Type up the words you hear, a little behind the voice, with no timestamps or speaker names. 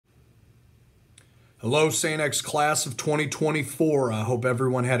Hello, St. X class of 2024. I hope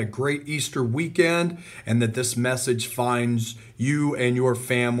everyone had a great Easter weekend and that this message finds you and your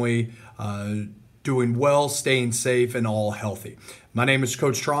family doing well, staying safe, and all healthy. My name is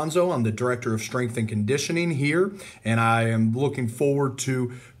Coach Tronzo. I'm the Director of Strength and Conditioning here, and I am looking forward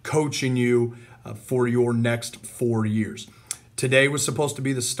to coaching you for your next 4 years. Today was supposed to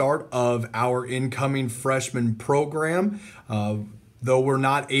be the start of our incoming freshman program. Though we're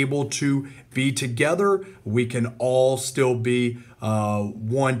not able to be together, we can all still be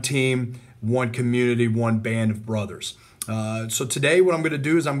one team, one community, one band of brothers. So today what I'm going to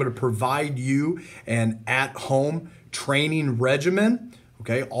do is I'm going to provide you an at-home training regimen.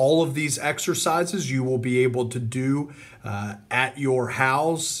 Okay, all of these exercises you will be able to do at your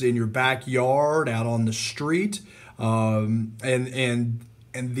house, in your backyard, out on the street,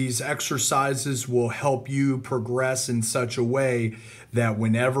 and these exercises will help you progress in such a way that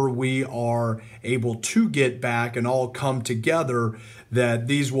whenever we are able to get back and all come together, that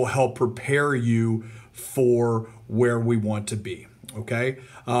these will help prepare you for where we want to be, okay?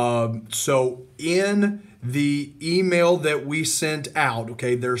 So in the email that we sent out,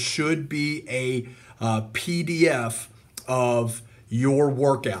 okay, there should be a PDF of your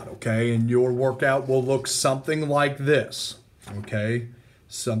workout, okay? And your workout will look something like this, okay?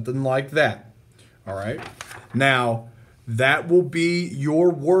 Something like that. All right. Now, that will be your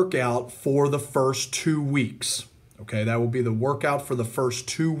workout for the first 2 weeks. Okay, that will be the workout for the first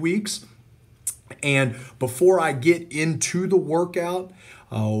 2 weeks. And before I get into the workout,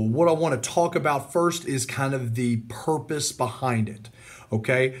 what I want to talk about first is kind of the purpose behind it.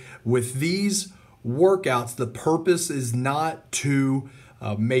 Okay, with these workouts, the purpose is not to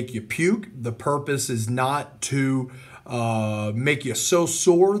make you puke. The purpose is not to make you so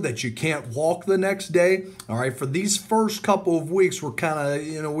sore that you can't walk the next day. All right, for these first couple of weeks, we're kind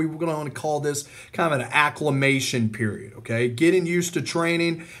of, we're going to call this kind of an acclimation period, okay? Getting used to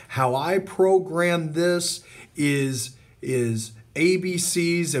training. How I program this is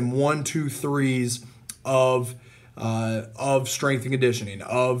ABCs and 1, 2, 3s of strength and conditioning,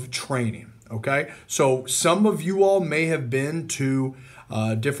 of training, okay? So some of you all may have been to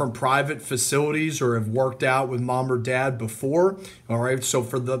different private facilities or have worked out with mom or dad before. All right, so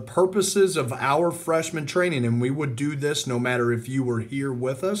for the purposes of our freshman training, and we would do this no matter if you were here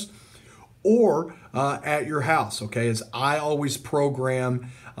with us or at your house, okay, as I always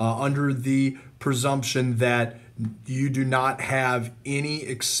program under the presumption that you do not have any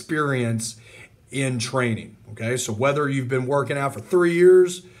experience in training, okay? So whether you've been working out for 3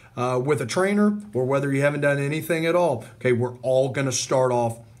 years, with a trainer, or whether you haven't done anything at all, okay, we're all going to start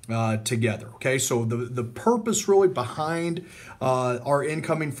off together, okay? So the purpose really behind our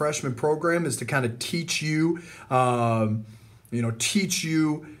incoming freshman program is to kind of teach you, teach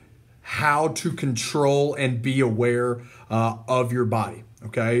you how to control and be aware of your body,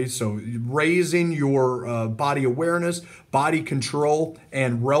 okay? So raising your body awareness, body control,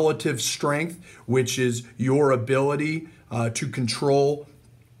 and relative strength, which is your ability to control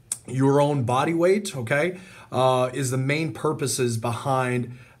your own body weight, okay, is the main purposes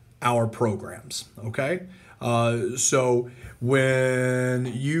behind our programs, okay? So when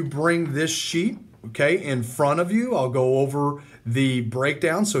you bring this sheet, okay, in front of you, I'll go over the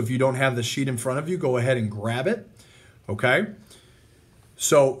breakdown. So if you don't have the sheet in front of you, go ahead and grab it, okay?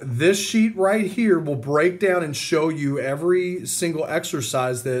 So this sheet right here will break down and show you every single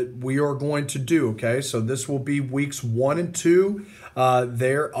exercise that we are going to do, okay? So this will be weeks 1 and 2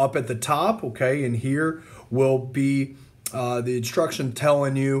 there up at the top, okay? And here will be the instruction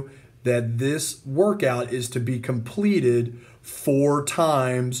telling you that this workout is to be completed 4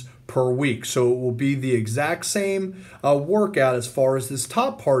 times per week. So it will be the exact same workout as far as this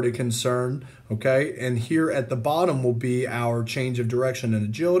top part is concerned, okay? And here at the bottom will be our change of direction and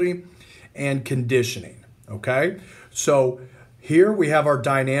agility and conditioning, okay? So here we have our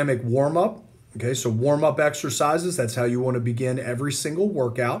dynamic warm-up, okay? So warm-up exercises, that's how you want to begin every single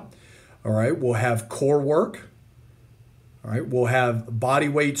workout, all right? We'll have core work, all right? We'll have body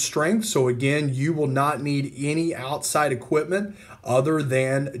weight strength. So again, you will not need any outside equipment other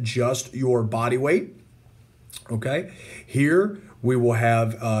than just your body weight, okay? Here we will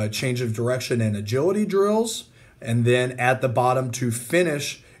have change of direction and agility drills. And then at the bottom, to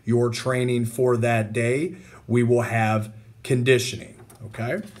finish your training for that day, we will have conditioning,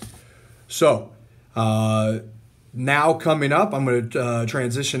 okay? So now coming up, I'm going to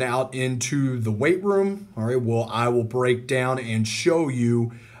transition out into the weight room. All right, well, I will break down and show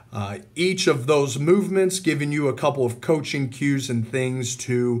you each of those movements, giving you a couple of coaching cues and things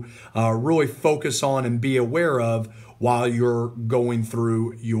to really focus on and be aware of while you're going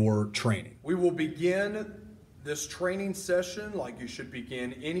through your training. We will begin this training session like you should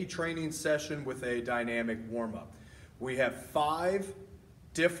begin any training session with a dynamic warm-up. We have 5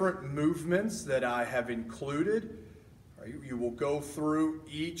 different movements that I have included. You will go through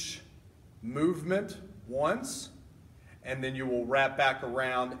each movement once, and then you will wrap back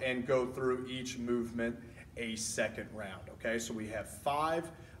around and go through each movement a second round. Okay, so we have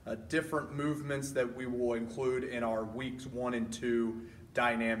 5 different movements that we will include in our weeks 1 and 2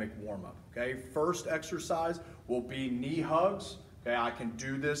 dynamic warm-up. Okay, first exercise will be knee hugs. Okay, I can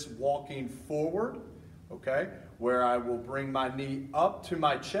do this walking forward, okay, where I will bring my knee up to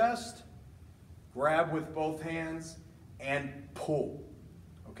my chest, grab with both hands, and pull.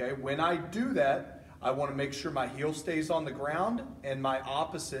 Okay, when I do that, I want to make sure my heel stays on the ground and my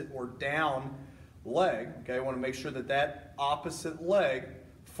opposite or down leg, okay, I want to make sure that that opposite leg,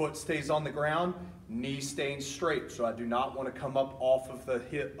 foot stays on the ground, knee staying straight. So I do not want to come up off of the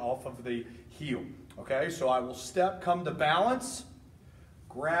hip, off of the heel. Okay, so I will step, come to balance,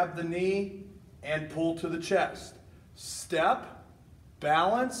 grab the knee, and pull to the chest. Step,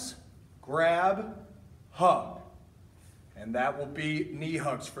 balance, grab, hug. And that will be knee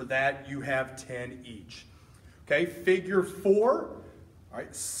hugs. For that, you have 10 each. Okay, figure 4. All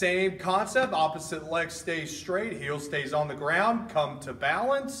right, same concept. Opposite leg stays straight, heel stays on the ground. Come to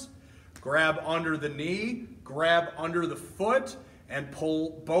balance, grab under the knee, grab under the foot, and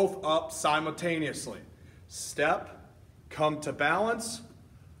pull both up simultaneously. Step, come to balance,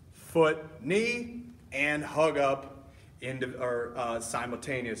 foot, knee, and hug up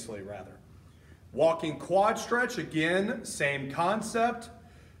simultaneously rather. Walking quad stretch, again, same concept.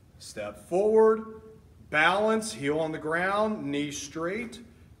 Step forward, balance, heel on the ground, knee straight.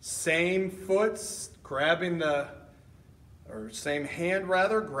 Same foot, grabbing the, or same hand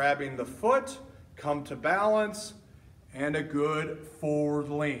rather, grabbing the foot, come to balance, and a good forward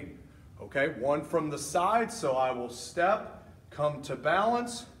lean. Okay, one from the side, so I will step, come to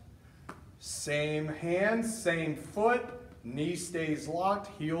balance, same hand, same foot, knee stays locked,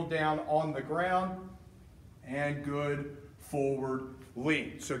 heel down on the ground, and good forward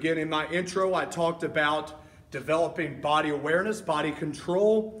lean. So again, in my intro, I talked about developing body awareness, body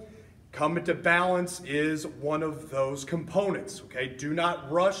control. Coming to balance is one of those components. Okay, do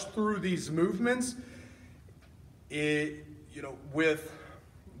not rush through these movements. With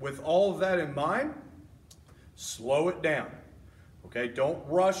all of that in mind, slow it down. Okay, don't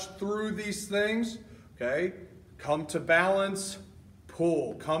rush through these things. Okay, come to balance,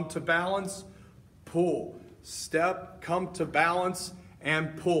 pull. Come to balance, pull. Step, come to balance,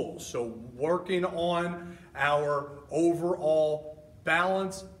 and pull. So working on our overall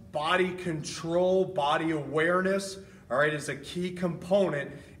balance, body control, body awareness, all right, is a key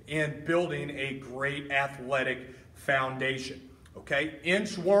component in building a great athletic foundation. Okay,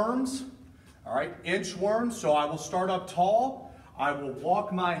 inchworms, all right, inchworms. So I will start up tall. I will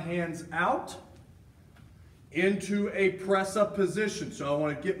walk my hands out into a press-up position. So I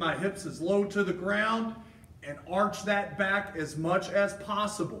want to get my hips as low to the ground and arch that back as much as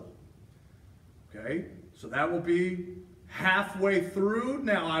possible. Okay, so that will be halfway through.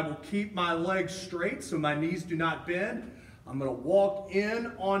 Now I will keep my legs straight so my knees do not bend. I'm going to walk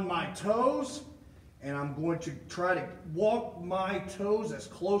in on my toes, and I'm going to try to walk my toes as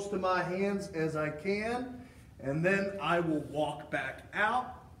close to my hands as I can, and then I will walk back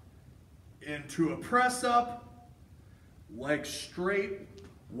out into a press up, legs straight,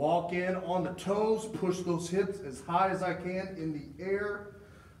 walk in on the toes, push those hips as high as I can in the air,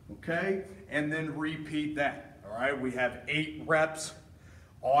 okay, and then repeat that. All right, we have 8 reps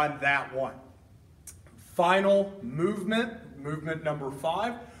on that one. Final movement, movement number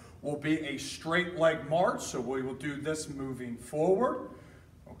 5, will be a straight leg march. So we will do this moving forward,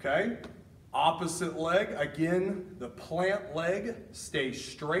 okay? Opposite leg, again, the plant leg stays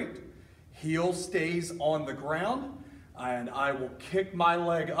straight, heel stays on the ground, and I will kick my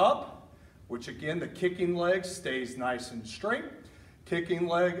leg up, which again, the kicking leg stays nice and straight. Kicking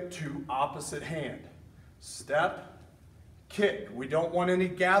leg to opposite hand. Step, kick. We don't want any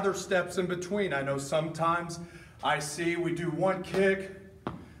gather steps in between. I know sometimes I see we do one kick,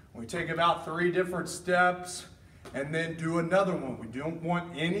 we take about 3 different steps, and then do another one. We don't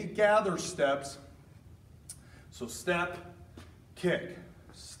want any gather steps. So step, kick,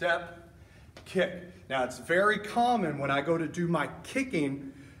 step, kick. Now it's very common when I go to do my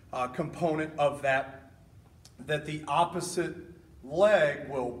kicking component of that, that the opposite leg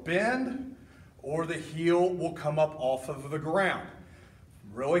will bend or the heel will come up off of the ground.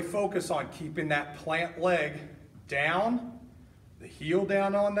 Really focus on keeping that plant leg down, the heel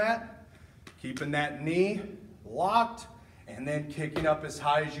down on that, keeping that knee locked, and then kicking up as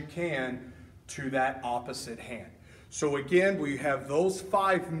high as you can to that opposite hand. So again, we have those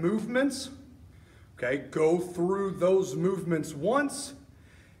 5 movements. Okay, go through those movements once,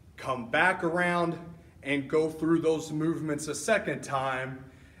 come back around and go through those movements a second time,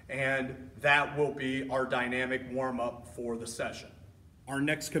 and that will be our dynamic warm-up for the session. Our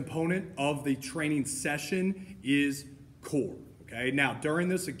next component of the training session is core. Okay, now during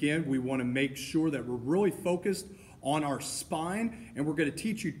this, again, we want to make sure that we're really focused on our spine, and we're going to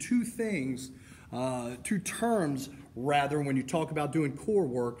teach you 2 things, 2 terms rather, when you talk about doing core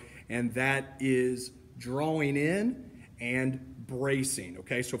work, and that is drawing in and bracing.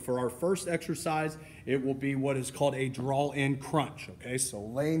 Okay, so for our first exercise, it will be what is called a draw-in crunch. Okay, so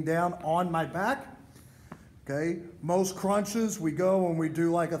laying down on my back. Okay, most crunches we go and we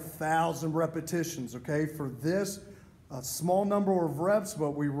do like 1,000 repetitions. Okay, for this, a small number of reps,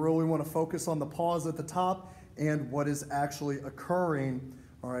 but we really want to focus on the pause at the top and what is actually occurring,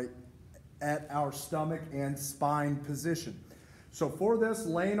 all right, at our stomach and spine position. So for this,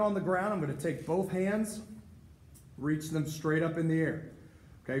 laying on the ground, I'm going to take both hands, reach them straight up in the air.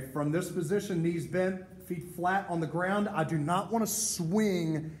 Okay, from this position, knees bent, feet flat on the ground. I do not want to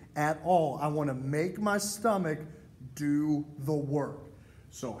swing at all. I want to make my stomach do the work.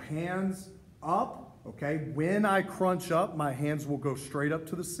 So hands up, okay? When I crunch up, my hands will go straight up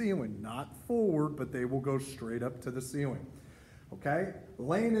to the ceiling, not forward, but they will go straight up to the ceiling. Okay,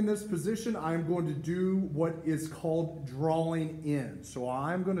 laying in this position, I'm going to do what is called drawing in. So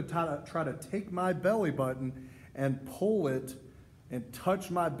I'm going to try to take my belly button and pull it and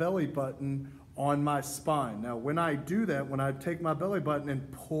touch my belly button on my spine. Now, when I do that, when I take my belly button and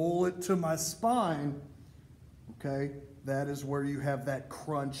pull it to my spine, okay, that is where you have that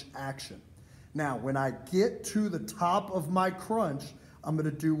crunch action. Now, when I get to the top of my crunch, I'm going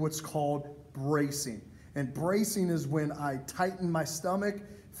to do what's called bracing. And bracing is when I tighten my stomach.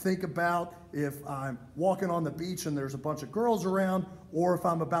 Think about if I'm walking on the beach and there's a bunch of girls around, or if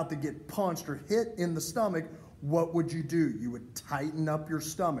I'm about to get punched or hit in the stomach, what would you do? You would tighten up your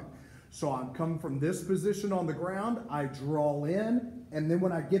stomach. So I'm coming from this position on the ground, I draw in, and then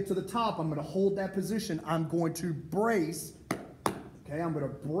when I get to the top, I'm going to hold that position. I'm going to brace. Okay, I'm going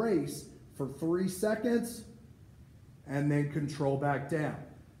to brace for 3 seconds and then control back down.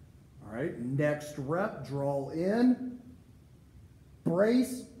 All right, next rep, draw in,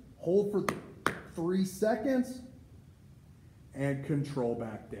 brace, hold for 3 seconds, and control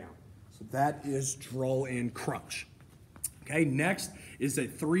back down. So that is draw in crunch. Okay, next is a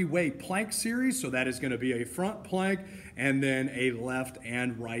 3-way plank series. So that is going to be a front plank and then a left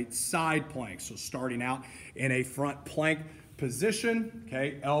and right side plank. So starting out in a front plank position,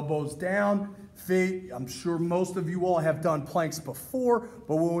 okay, elbows down, feet. I'm sure most of you all have done planks before,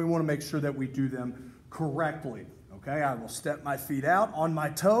 but we want to make sure that we do them correctly. Okay, I will step my feet out on my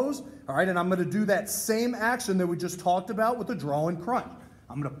toes, all right, and I'm going to do that same action that we just talked about with the draw and crunch.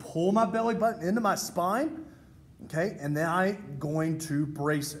 I'm going to pull my belly button into my spine, okay, and then I'm going to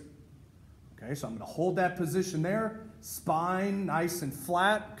brace it. Okay, so I'm going to hold that position there, spine nice and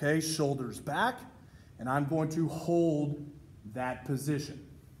flat, okay, shoulders back, and I'm going to hold that position.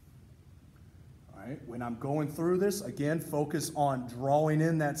 All right, when I'm going through this, again, focus on drawing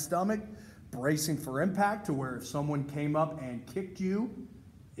in that stomach, bracing for impact to where if someone came up and kicked you,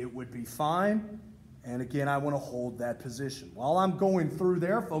 it would be fine. And again, I want to hold that position. While I'm going through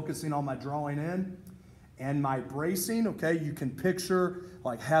there, focusing on my drawing in and my bracing, okay, you can picture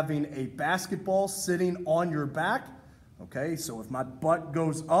like having a basketball sitting on your back, okay? So if my butt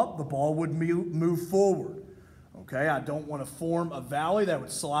goes up, the ball would move forward, okay? I don't want to form a valley that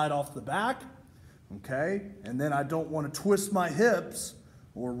would slide off the back, okay? And then I don't want to twist my hips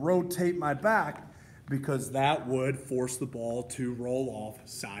or rotate my back because that would force the ball to roll off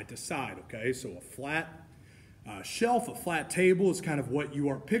side to side, okay? So a flat shelf, a flat table is kind of what you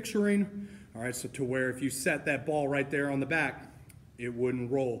are picturing, all right? So to where if you set that ball right there on the back, it wouldn't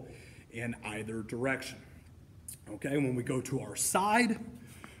roll in either direction, okay? When we go to our side,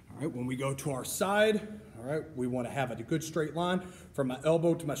 all right, when we go to our side, all right, we want to have a good straight line from my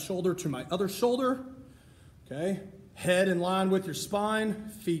elbow to my shoulder to my other shoulder, okay? Head in line with your spine,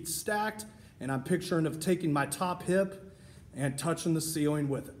 feet stacked, and I'm picturing of taking my top hip and touching the ceiling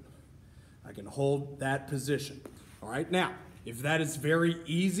with it. I can hold that position. All right, now, if that is very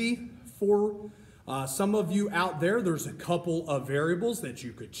easy for some of you out there, there's a couple of variables that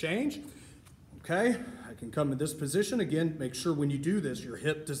you could change. Okay, I can come in this position. Again, make sure when you do this, your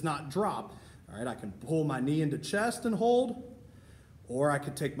hip does not drop. All right, I can pull my knee into chest and hold, or I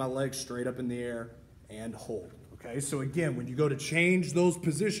can take my legs straight up in the air and hold. Okay, so again, when you go to change those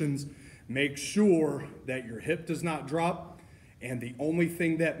positions, Make sure that your hip does not drop, and the only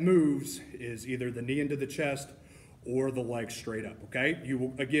thing that moves is either the knee into the chest or the leg straight up, okay? You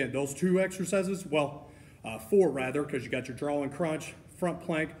will, again, those 2 exercises, well, 4 rather, because you got your draw and crunch, front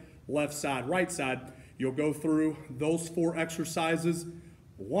plank, left side, right side. You'll go through those 4 exercises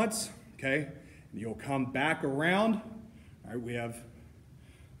once, okay? And you'll come back around. All right, we have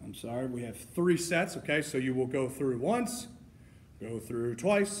 3 sets, okay? So you will go through once, go through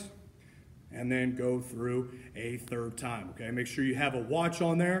twice, and then go through a 3rd time, okay? Make sure you have a watch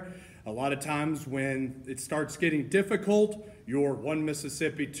on there. A lot of times when it starts getting difficult, your 1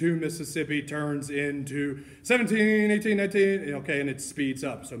 Mississippi, 2 Mississippi turns into 17, 18, 19, okay, and it speeds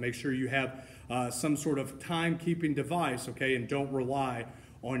up. So make sure you have some sort of timekeeping device, okay, and don't rely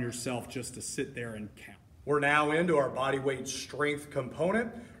on yourself just to sit there and count. We're now into our body weight strength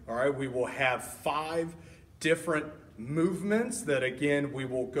component. All right, we will have 5 different movements that, again, we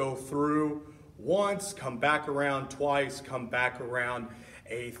will go through once, come back around twice, come back around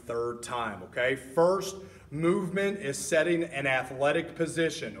a 3rd time, okay? First movement is setting an athletic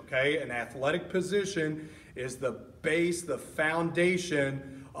position, okay? An athletic position is the base, the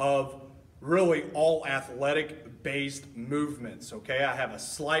foundation of really all athletic based movements, okay? I have a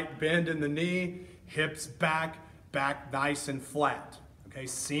slight bend in the knee, hips back, back nice and flat, okay?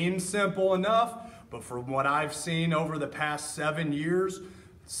 Seems simple enough, but from what I've seen over the past 7 years,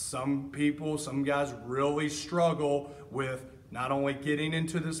 some guys really struggle with not only getting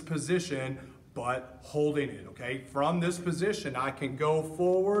into this position, but holding it, okay? From this position, I can go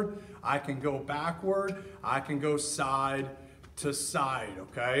forward, I can go backward, I can go side to side,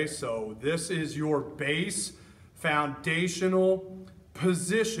 okay? So this is your base foundational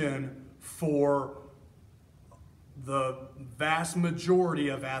position for the vast majority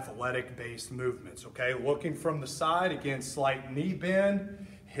of athletic-based movements, okay? Looking from the side, again, slight knee bend,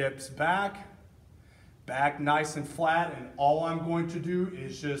 hips back, back nice and flat, and all I'm going to do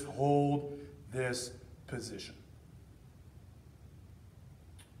is just hold this position.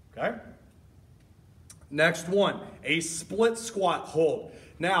 Okay? Next one, a split squat hold.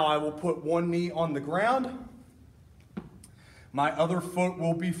 Now I will put one knee on the ground. My other foot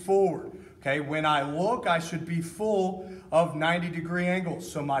will be forward. Okay, when I look, I should be full of 90-degree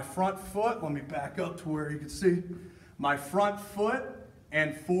angles. So my front foot, let me back up to where you can see. My front foot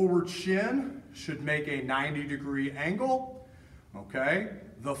and forward shin should make a 90-degree angle. Okay,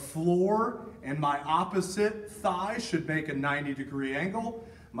 the floor and my opposite thigh should make a 90-degree angle.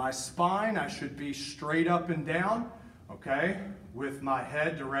 My spine, I should be straight up and down, okay, with my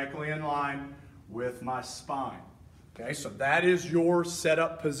head directly in line with my spine. Okay, so that is your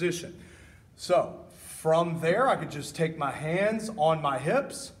setup position. So from there, I could just take my hands on my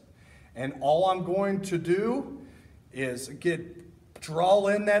hips, and all I'm going to do is draw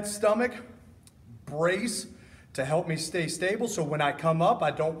in that stomach, brace to help me stay stable. So when I come up,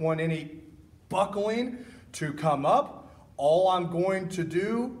 I don't want any buckling to come up. All I'm going to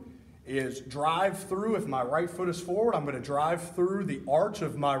do is drive through. If my right foot is forward, I'm going to drive through the arch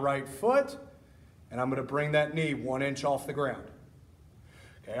of my right foot, and I'm going to bring that knee 1 inch off the ground.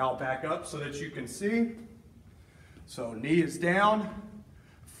 Okay, I'll back up so that you can see. So knee is down,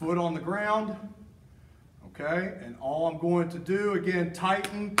 foot on the ground. Okay, and all I'm going to do, again,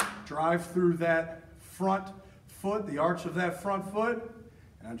 tighten, drive through that front foot, the arch of that front foot,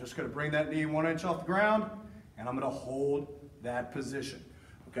 and I'm just going to bring that knee 1 inch off the ground, and I'm going to hold that position.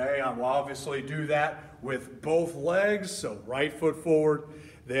 Okay, I will obviously do that with both legs, so right foot forward,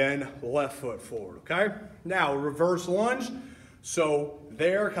 then left foot forward, okay? Now, reverse lunge. So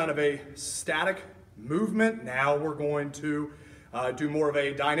there, kind of a static movement. Now we're going to do more of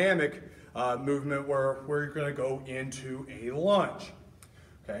a dynamic movement where we're going to go into a lunge.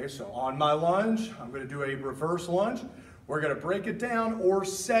 Okay, so on my lunge, I'm going to do a reverse lunge. We're going to break it down or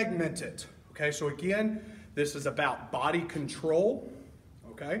segment it. Okay, so again, this is about body control.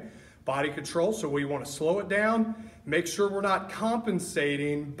 Okay, body control. So we want to slow it down, make sure we're not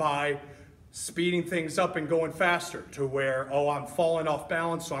compensating by speeding things up and going faster to where, oh, I'm falling off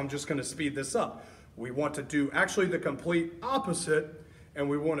balance, so I'm just going to speed this up. We want to do actually the complete opposite, and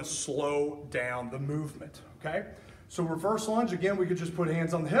we want to slow down the movement, okay? So reverse lunge, again, we could just put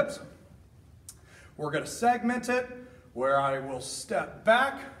hands on the hips. We're going to segment it where I will step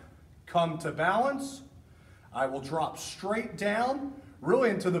back, come to balance. I will drop straight down,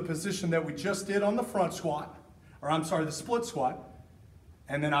 really into the position that we just did on the front squat, or I'm sorry, the split squat.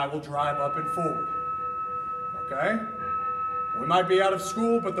 And then I will drive up and forward, okay? We might be out of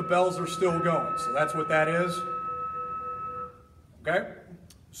school, but the bells are still going, so that's what that is, okay?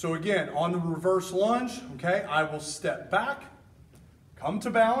 So again, on the reverse lunge, okay, I will step back, come to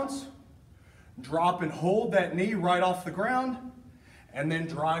balance, drop and hold that knee right off the ground, and then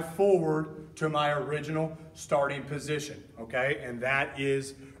drive forward to my original starting position, okay? And that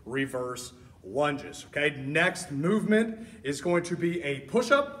is reverse lunges, okay? Next movement is going to be a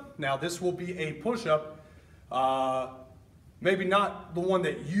push-up. Now this will be a push-up, maybe not the one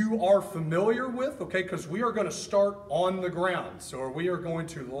that you are familiar with, okay? Because we are going to start on the ground. So we are going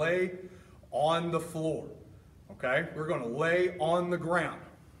to lay on the floor, okay? We're going to lay on the ground.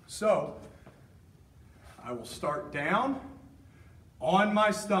 So I will start down on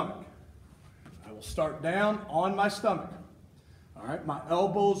my stomach. I will start down on my stomach. All right, my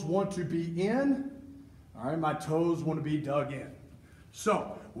elbows want to be in. All right, my toes want to be dug in.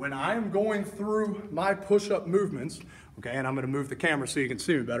 So when I'm going through my push-up movements, okay, and I'm going to move the camera so you can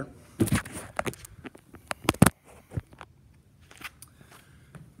see me better.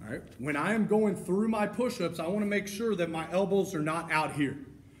 All right, when I am going through my push-ups, I want to make sure that my elbows are not out here.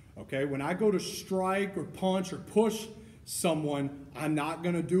 Okay, when I go to strike or punch or push someone, I'm not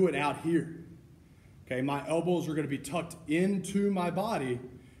going to do it out here. Okay, my elbows are going to be tucked into my body,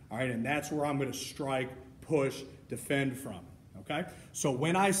 all right, and that's where I'm going to strike, push, defend from, okay? So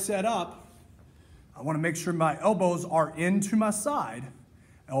when I set up, I want to make sure my elbows are into my side,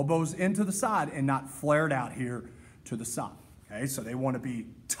 elbows into the side and not flared out here to the side, okay? So they want to be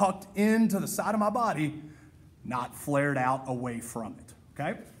tucked into the side of my body, not flared out away from it,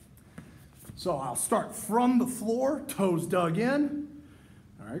 okay? So I'll start from the floor, toes dug in.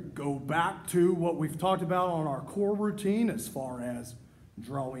 All right, go back to what we've talked about on our core routine as far as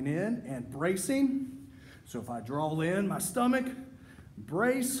drawing in and bracing. So if I draw in my stomach,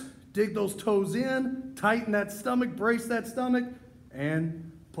 brace, dig those toes in, tighten that stomach, brace that stomach,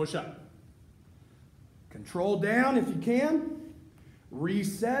 and push up. Control down if you can.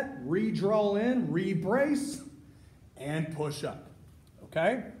 Reset, re-draw in, re-brace, and push up.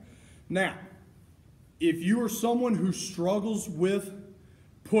 Okay? Now, if you are someone who struggles with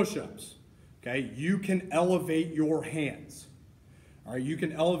push-ups, okay, you can elevate your hands. All right, you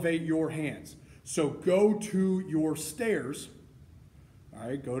can elevate your hands. So go to your stairs. All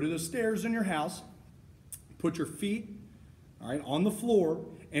right, go to the stairs in your house. Put your feet, all right, on the floor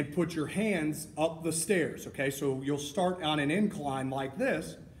and put your hands up the stairs. Okay, so you'll start on an incline like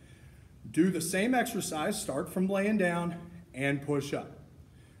this. Do the same exercise. Start from laying down and push up.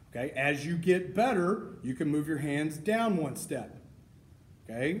 Okay, as you get better, you can move your hands down one step.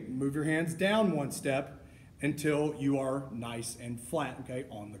 Okay, move your hands down one step until you are nice and flat, okay,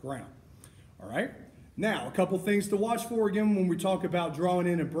 on the ground. All right, now a couple things to watch for again when we talk about drawing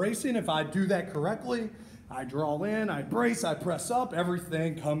in and bracing. If I do that correctly, I draw in, I brace, I press up,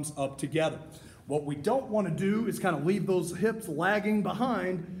 everything comes up together. What we don't want to do is kind of leave those hips lagging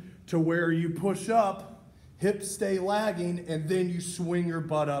behind to where you push up, hips stay lagging, and then you swing your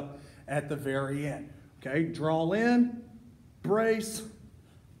butt up at the very end. Okay, draw in, brace,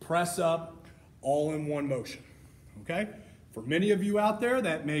 press up, all in one motion, okay? For many of you out there,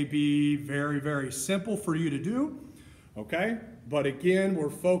 that may be very, very simple for you to do, okay? But again, we're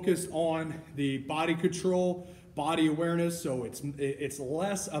focused on the body control, body awareness, so it's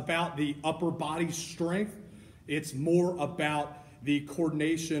less about the upper body strength. It's more about the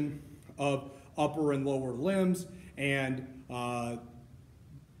coordination of upper and lower limbs and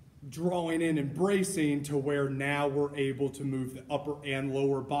drawing in and bracing to where now we're able to move the upper and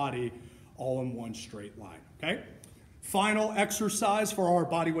lower body all in one straight line, okay? Final exercise for our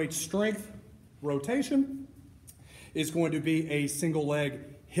body weight strength rotation is going to be a single leg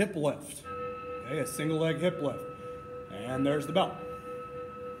hip lift, okay? A single leg hip lift. And there's the bell.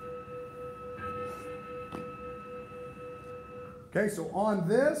 Okay, so on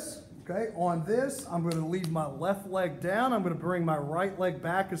this, I'm going to leave my left leg down. I'm going to bring my right leg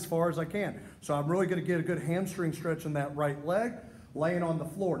back as far as I can. So I'm really going to get a good hamstring stretch in that right leg, laying on the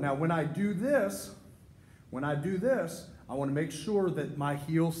floor. Now, when I do this, I want to make sure that my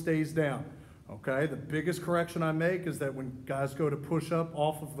heel stays down. Okay, the biggest correction I make is that when guys go to push up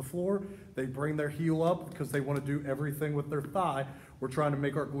off of the floor, they bring their heel up because they want to do everything with their thigh. We're trying to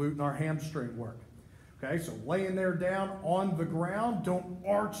make our glute and our hamstring work. Okay, so laying there down on the ground, don't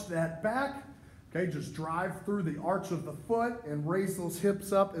arch that back. Okay, just drive through the arch of the foot and raise those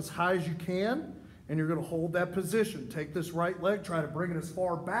hips up as high as you can. And you're going to hold that position. Take this right leg, try to bring it as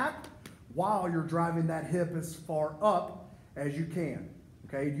far back while you're driving that hip as far up as you can.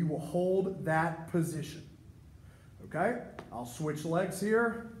 Okay, you will hold that position. Okay, I'll switch legs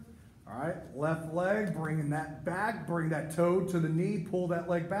here. All right, left leg, bringing that back, bring that toe to the knee, pull that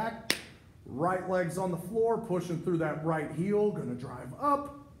leg back. Right leg's on the floor, pushing through that right heel, gonna drive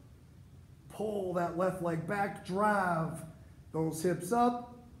up. Pull that left leg back, drive those hips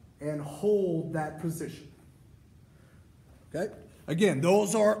up, and hold that position. Okay? Again,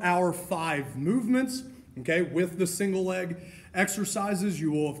 those are our 5 movements. Okay? With the single leg exercises,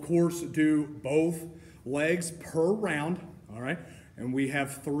 you will, of course, do both legs per round. All right? And we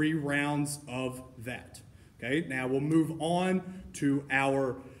have 3 rounds of that. Okay? Now we'll move on to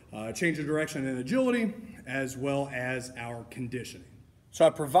our change of direction and agility, as well as our conditioning. So I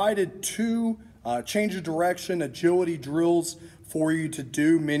provided 2 change of direction agility drills for you to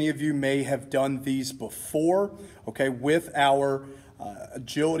do. Many of you may have done these before, okay, with our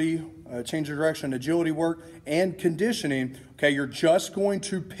agility, change of direction, agility work, and conditioning. Okay, you're just going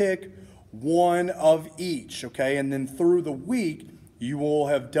to pick one of each, okay, and then through the week, you will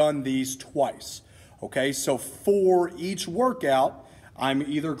have done these twice. Okay, so for each workout, I'm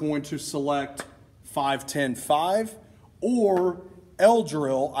either going to select 5-10-5 or L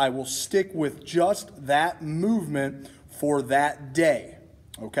drill. I will stick with just that movement for that day.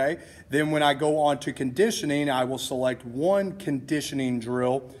 Okay, then when I go on to conditioning, I will select one conditioning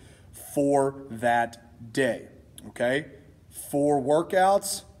drill for that day. Okay, 4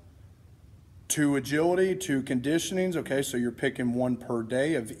 workouts, 2 agility, 2 conditionings. Okay, so you're picking one per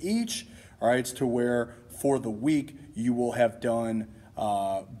day of each. All right, to where for the week you will have done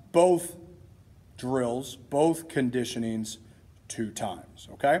both drills, both conditionings 2 times.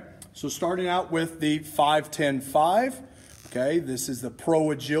 Okay, so starting out with the 5-10-5. Okay, this is the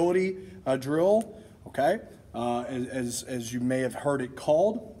pro agility drill. Okay, as you may have heard it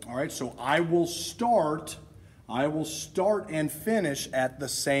called. All right, so I will start and finish at the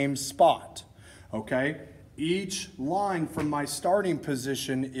same spot. Okay. Each line from my starting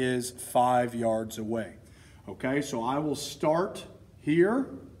position is 5 yards away. Okay, so I will start here.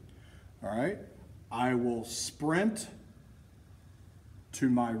 All right, I will sprint to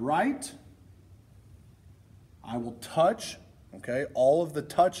my right. I will touch. Okay, all of the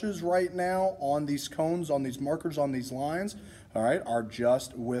touches right now on these cones, on these markers, on these lines, all right, are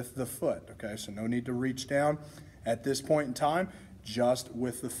just with the foot. Okay, so no need to reach down at this point in time, just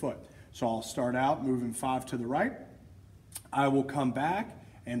with the foot. So I'll start out moving 5 to the right. I will come back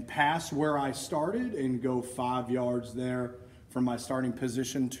and pass where I started and go 5 yards there from my starting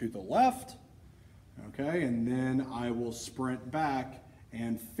position to the left. Okay, and then I will sprint back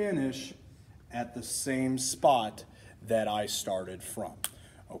and finish at the same spot that I started from.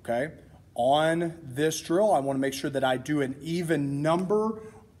 Okay, on this drill, I want to make sure that I do an even number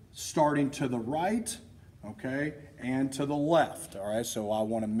starting to the right, okay, and to the left. All right, so I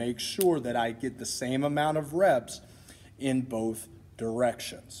want to make sure that I get the same amount of reps in both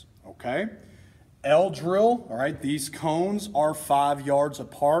directions. Okay, L drill. All right, these cones are 5 yards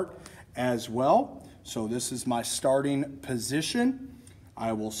apart as well. So this is my starting position.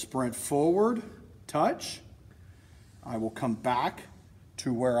 I will sprint forward, touch. I will come back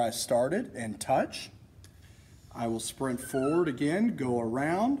to where I started and touch. I will sprint forward again, go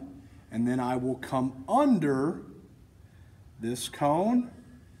around, and then I will come under this cone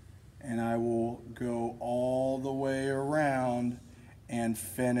and I will go all the way around and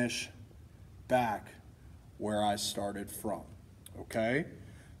finish back where I started from. Okay,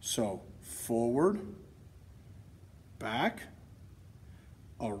 so forward, back,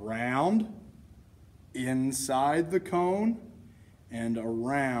 around, inside the cone, and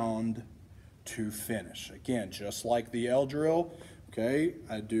around to finish. Again, just like the L drill, okay,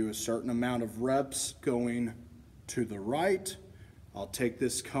 I do a certain amount of reps going to the right. I'll take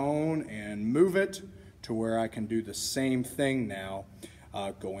this cone and move it to where I can do the same thing now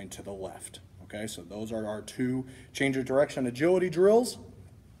going to the left. Okay, so those are our 2 change of direction agility drills.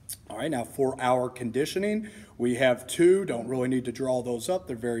 All right, now for our conditioning, we have 2. Don't really need to draw those up.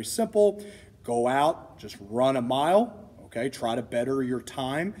 They're very simple. Go out, just run a mile. Okay, try to better your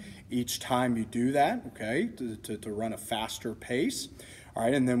time each time you do that, okay, to run a faster pace. All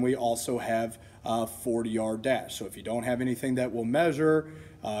right, and then we also have a 40-yard dash. So if you don't have anything that will measure,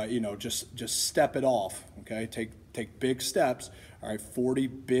 you know, just step it off, okay? Take big steps, all right, 40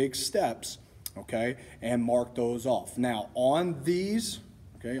 big steps, okay, and mark those off. Now, on these,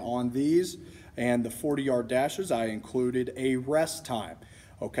 okay, on these and the 40-yard dashes, I included a rest time,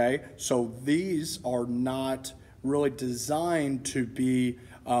 okay? So these are not really designed to be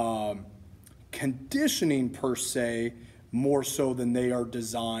conditioning per se, more so than they are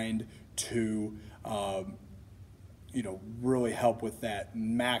designed to, you know, really help with that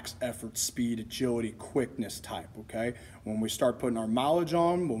max effort, speed, agility, quickness type, okay? When we start putting our mileage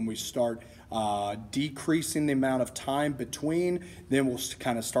on, when we start decreasing the amount of time between, then we'll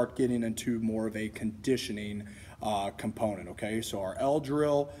kind of start getting into more of a conditioning component, okay? So our L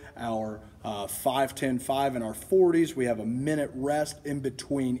drill, our 5, 10, 5 in our 40s. We have a minute rest in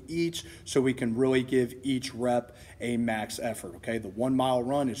between each so we can really give each rep a max effort, okay? The 1 mile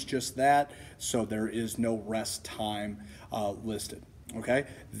run is just that, so there is no rest time listed. Okay,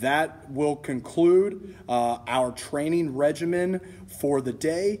 that will conclude our training regimen for the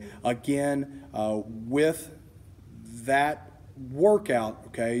day. Again, with that workout,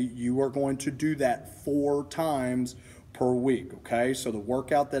 okay, you are going to do that 4 times per week, okay? So the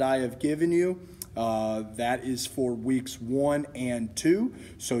workout that I have given you, that is for weeks 1 and 2.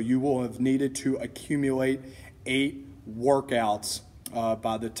 So you will have needed to accumulate 8 workouts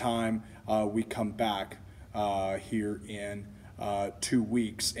by the time we come back here in 2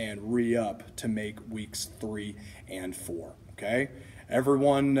 weeks and re-up to make weeks 3 and 4, okay?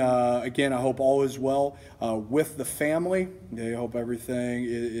 Everyone, again, I hope all is well with the family. I hope everything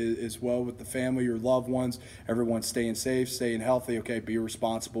is well with the family, your loved ones. Everyone staying safe, staying healthy, okay? Be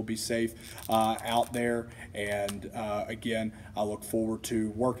responsible, be safe out there. And again, I look forward to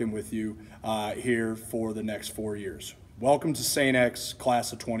working with you here for the next 4 years. Welcome to St. X,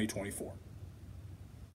 class of 2024.